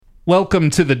Welcome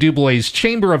to the DuBois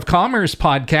Chamber of Commerce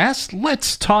podcast,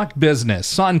 Let's Talk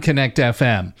Business on Connect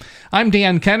FM. I'm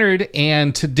Dan Kennard,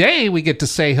 and today we get to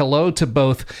say hello to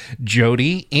both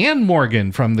Jody and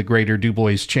Morgan from the Greater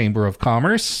DuBois Chamber of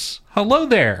Commerce. Hello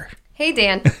there. Hey,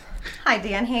 Dan. Hi,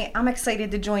 Dan. Hey, I'm excited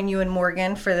to join you and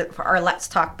Morgan for our Let's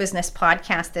Talk Business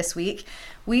podcast this week.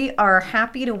 We are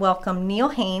happy to welcome Neil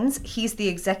Haynes. He's the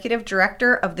Executive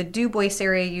Director of the DuBois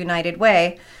Area United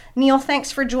Way. Neil,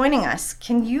 thanks for joining us.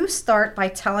 Can you start by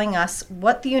telling us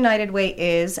what the United Way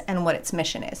is and what its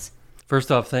mission is? First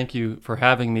off, thank you for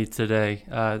having me today.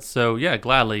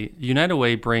 Gladly. United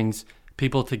Way brings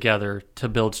people together to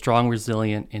build strong,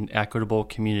 resilient, and equitable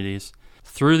communities.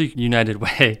 Through the United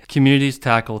Way, communities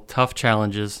tackle tough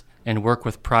challenges and work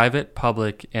with private,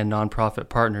 public, and nonprofit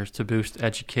partners to boost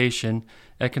education,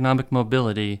 economic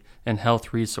mobility, and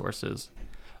health resources.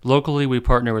 Locally, we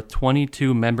partner with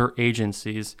 22 member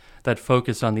agencies that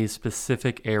focus on these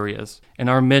specific areas, and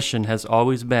our mission has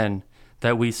always been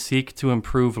that we seek to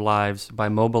improve lives by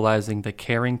mobilizing the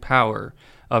caring power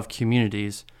of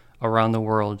communities around the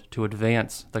world to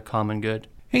advance the common good.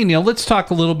 Hey, Neil, let's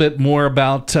talk a little bit more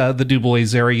about the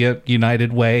DuBois Area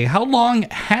United Way. How long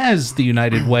has the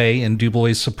United Way in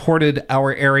DuBois supported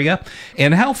our area,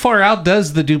 and how far out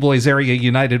does the DuBois Area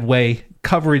United Way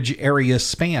coverage area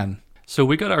span? So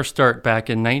we got our start back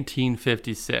in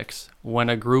 1956 when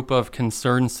a group of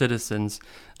concerned citizens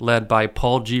led by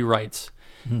Paul G. Wrights,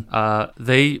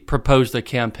 they proposed a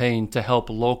campaign to help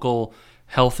local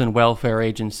health and welfare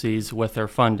agencies with their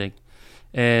funding.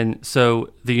 And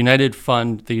so the United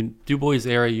Fund, the DuBois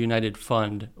Area United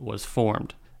Fund, was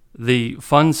formed. The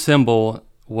fund symbol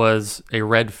was a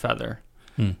red feather,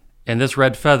 and this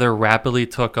red feather rapidly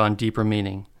took on deeper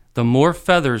meaning. The more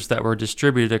feathers that were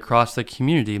distributed across the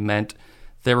community meant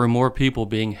there were more people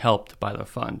being helped by the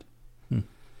fund.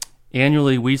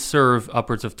 Annually, we serve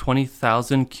upwards of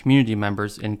 20,000 community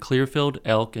members in Clearfield,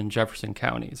 Elk, and Jefferson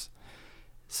counties.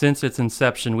 Since its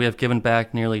inception, we have given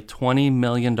back nearly $20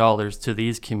 million to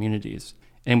these communities.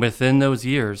 And within those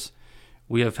years,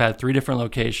 we have had 3 different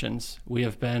locations. We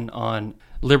have been on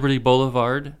Liberty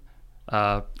Boulevard,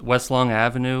 West Long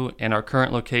Avenue, and our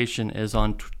current location is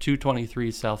on 223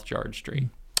 South George Street.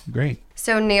 Great.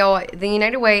 So, Neil, the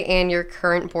United Way and your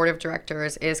current board of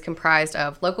directors is comprised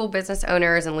of local business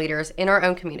owners and leaders in our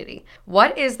own community.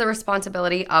 What is the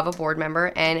responsibility of a board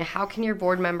member, and how can your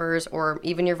board members or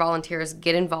even your volunteers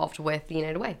get involved with the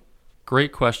United Way?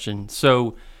 Great question.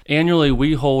 So, annually,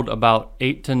 we hold about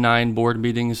 8 to 9 board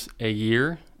meetings a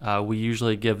year. We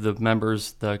usually give the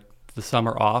members the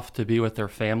summer off to be with their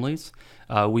families.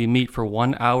 We meet for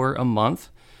 1 hour a month.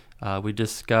 We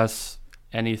discuss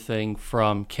anything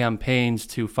from campaigns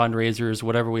to fundraisers,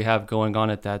 whatever we have going on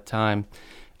at that time.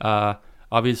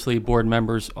 Obviously, board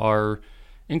members are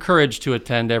encouraged to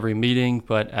attend every meeting,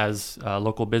 but as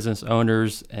local business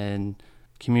owners and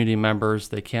community members,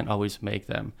 they can't always make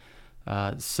them.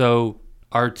 So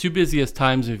our 2 busiest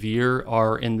times of year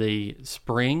are in the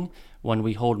spring when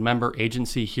we hold member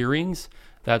agency hearings.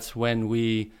 That's when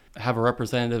we have a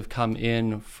representative come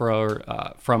in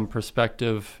from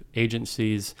prospective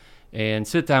agencies and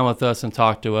sit down with us and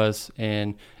talk to us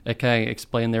and kind of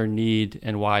explain their need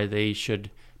and why they should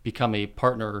become a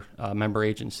partner member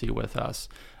agency with us.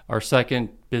 Our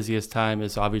second busiest time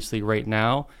is obviously right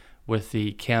now with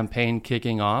the campaign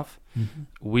kicking off.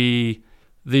 The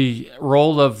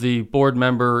role of the board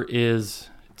member is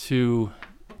to,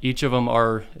 each of them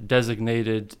are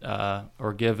designated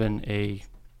or given a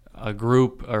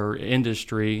group or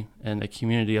industry and a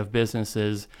community of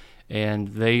businesses, and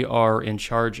they are in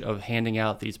charge of handing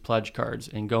out these pledge cards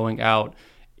and going out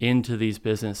into these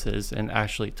businesses and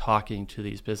actually talking to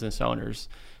these business owners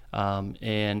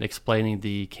and explaining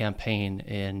the campaign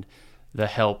and the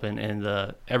help and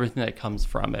the everything that comes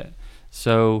from it.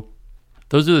 So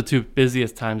those are the 2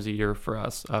 busiest times a year for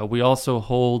us. We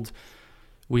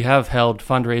have held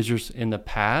fundraisers in the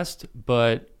past,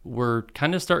 but we're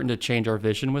kind of starting to change our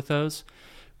vision with those.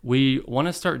 We want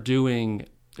to start doing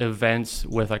events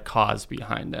with a cause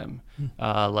behind them,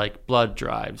 like blood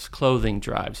drives, clothing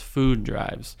drives, food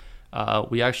drives.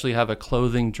 We actually have a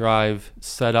clothing drive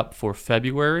set up for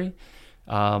February.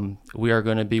 We are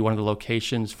going to be one of the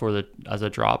locations as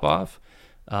a drop-off.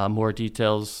 More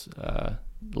details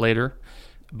later.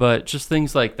 But just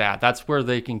things like that. That's where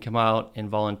they can come out and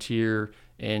volunteer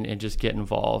and just get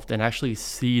involved and actually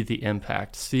see the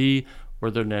impact, see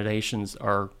where their donations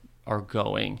are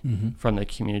going from the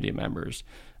community members.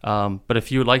 But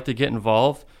if you would like to get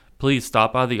involved, please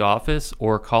stop by the office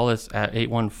or call us at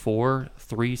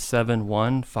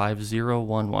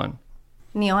 814-371-5011.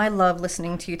 Neil, I love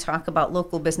listening to you talk about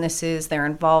local businesses, their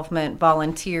involvement,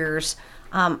 volunteers.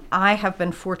 I have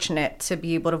been fortunate to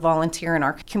be able to volunteer in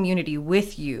our community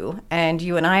with you, and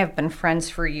you and I have been friends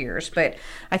for years. But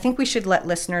I think we should let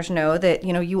listeners know that,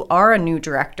 you are a new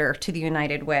director to the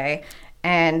United Way.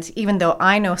 And even though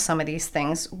I know some of these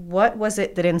things, what was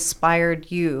it that inspired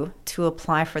you to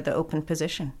apply for the open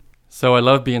position? So I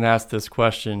love being asked this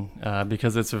question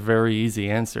because it's a very easy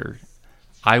answer.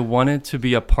 I wanted to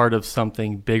be a part of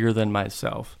something bigger than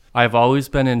myself. I've always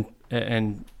been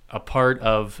in a part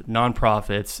of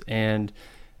nonprofits and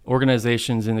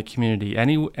organizations in the community.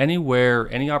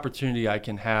 Anywhere, any opportunity I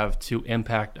can have to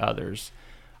impact others,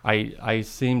 I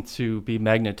seem to be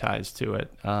magnetized to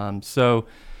it. So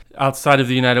outside of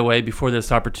the United Way, before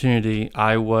this opportunity,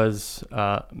 I was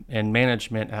in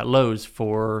management at Lowe's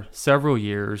for several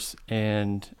years.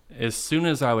 And as soon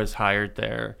as I was hired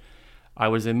there, I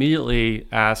was immediately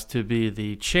asked to be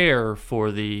the chair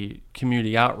for the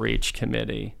community outreach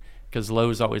committee, because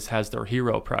Lowe's always has their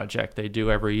hero project they do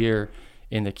every year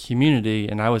in the community.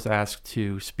 And I was asked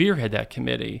to spearhead that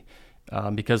committee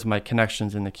because of my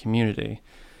connections in the community.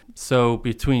 So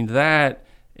between that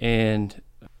and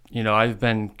I've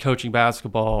been coaching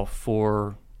basketball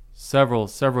for several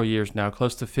years now,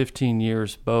 close to 15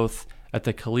 years, both at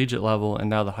the collegiate level and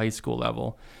now the high school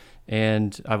level.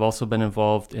 And I've also been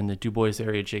involved in the DuBois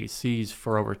area JCs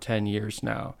for over 10 years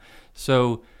now.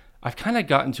 So I've kind of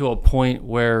gotten to a point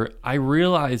where I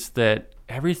realized that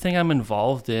everything I'm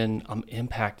involved in, I'm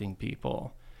impacting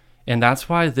people. And that's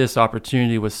why this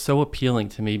opportunity was so appealing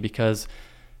to me, because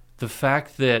the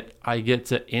fact that I get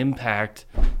to impact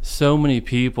so many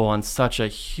people on such a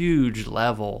huge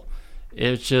level,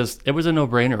 it was a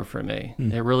no-brainer for me.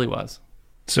 It really was.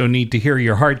 So neat to hear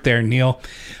your heart there, Neil.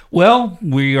 Well,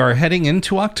 we are heading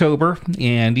into October,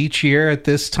 and each year at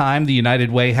this time, the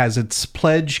United Way has its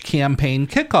pledge campaign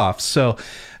kickoff. So,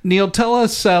 Neil, tell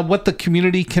us what the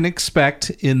community can expect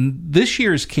in this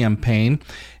year's campaign.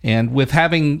 And with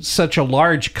having such a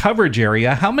large coverage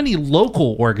area, how many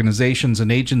local organizations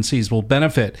and agencies will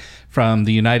benefit from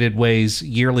the United Way's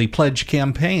yearly pledge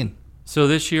campaign? So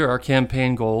this year, our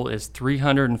campaign goal is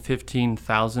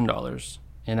 $315,000.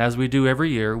 And as we do every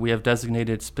year, we have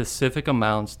designated specific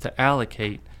amounts to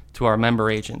allocate to our member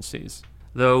agencies.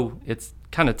 Though it's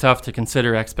kind of tough to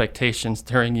consider expectations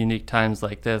during unique times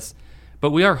like this, but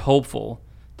we are hopeful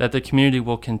that the community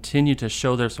will continue to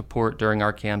show their support during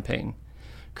our campaign.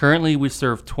 Currently, we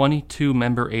serve 22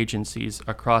 member agencies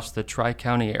across the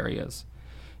Tri-County areas.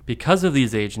 Because of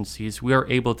these agencies, we are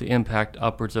able to impact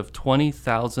upwards of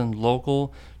 20,000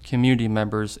 local community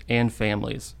members and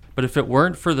families. But if it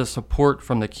weren't for the support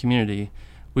from the community,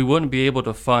 we wouldn't be able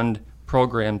to fund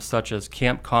programs such as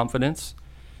Camp Confidence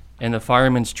and the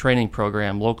Fireman's Training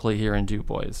Program locally here in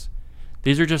DuBois.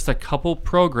 These are just a couple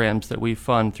programs that we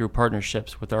fund through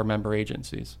partnerships with our member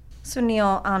agencies. So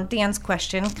Neil, Dan's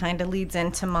question kind of leads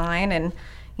into mine, and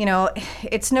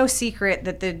it's no secret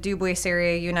that the DuBois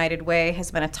Area United Way has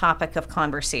been a topic of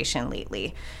conversation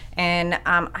lately. And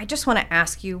I just want to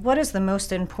ask you, what is the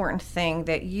most important thing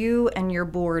that you and your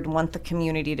board want the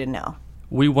community to know?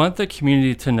 We want the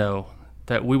community to know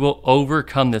that we will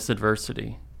overcome this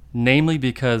adversity, namely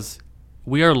because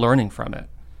we are learning from it.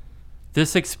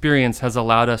 This experience has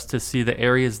allowed us to see the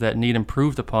areas that need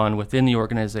improved upon within the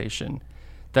organization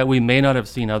that we may not have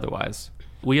seen otherwise.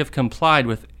 We have complied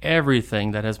with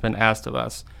everything that has been asked of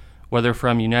us, whether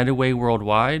from United Way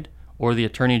Worldwide or the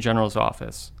Attorney General's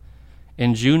office.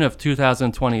 In June of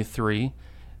 2023,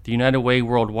 the United Way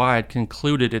Worldwide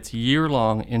concluded its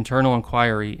year-long internal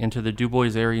inquiry into the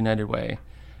DuBois Area United Way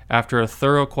after a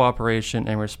thorough cooperation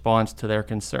and response to their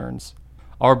concerns.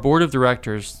 Our board of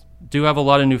directors do have a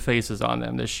lot of new faces on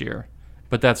them this year,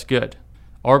 but that's good.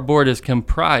 Our board is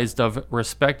comprised of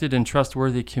respected and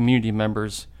trustworthy community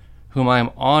members whom I am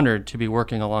honored to be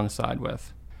working alongside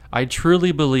with. I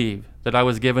truly believe that I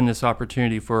was given this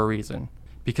opportunity for a reason,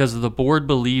 because the board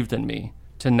believed in me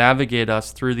to navigate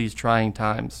us through these trying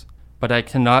times, but I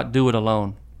cannot do it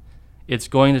alone. It's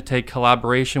going to take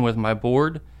collaboration with my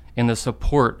board and the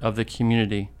support of the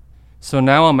community. So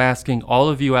now I'm asking all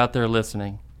of you out there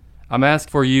listening, I'm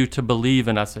asking for you to believe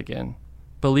in us again.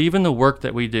 Believe in the work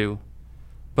that we do.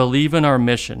 Believe in our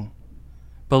mission.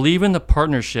 Believe in the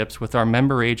partnerships with our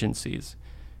member agencies,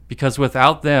 because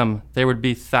without them, there would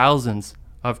be thousands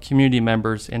of community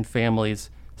members and families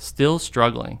still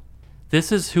struggling. This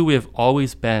is who we have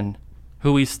always been,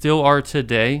 who we still are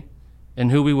today, and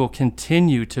who we will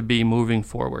continue to be moving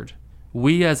forward.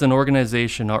 We as an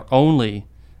organization are only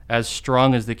as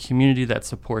strong as the community that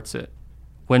supports it.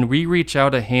 When we reach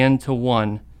out a hand to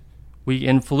one, we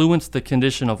influence the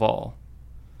condition of all.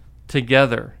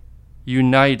 Together,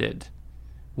 united,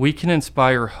 we can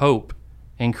inspire hope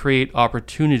and create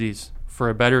opportunities for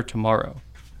a better tomorrow.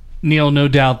 Neil, no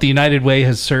doubt the United Way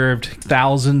has served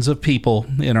thousands of people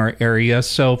in our area.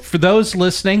 So for those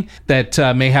listening that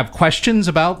may have questions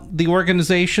about the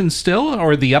organization still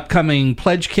or the upcoming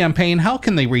pledge campaign, how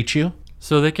can they reach you?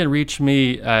 So they can reach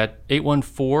me at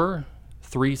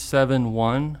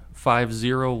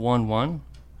 814-371-5011.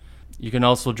 You can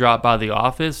also drop by the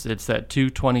office. It's at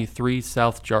 223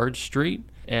 South George Street.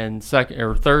 And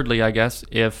thirdly, I guess,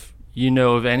 if you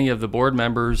know of any of the board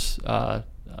members on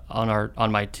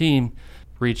my team,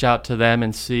 reach out to them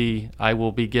and see. I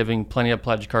will be giving plenty of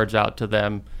pledge cards out to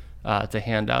them to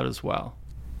hand out as well.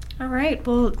 All right.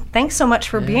 Well, thanks so much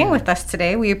for being with us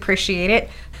today. We appreciate it.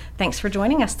 Thanks for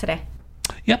joining us today.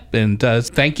 Yep, and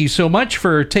thank you so much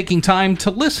for taking time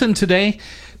to listen today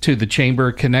to the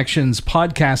Chamber Connections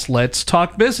podcast, Let's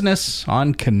Talk Business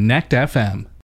on Connect FM.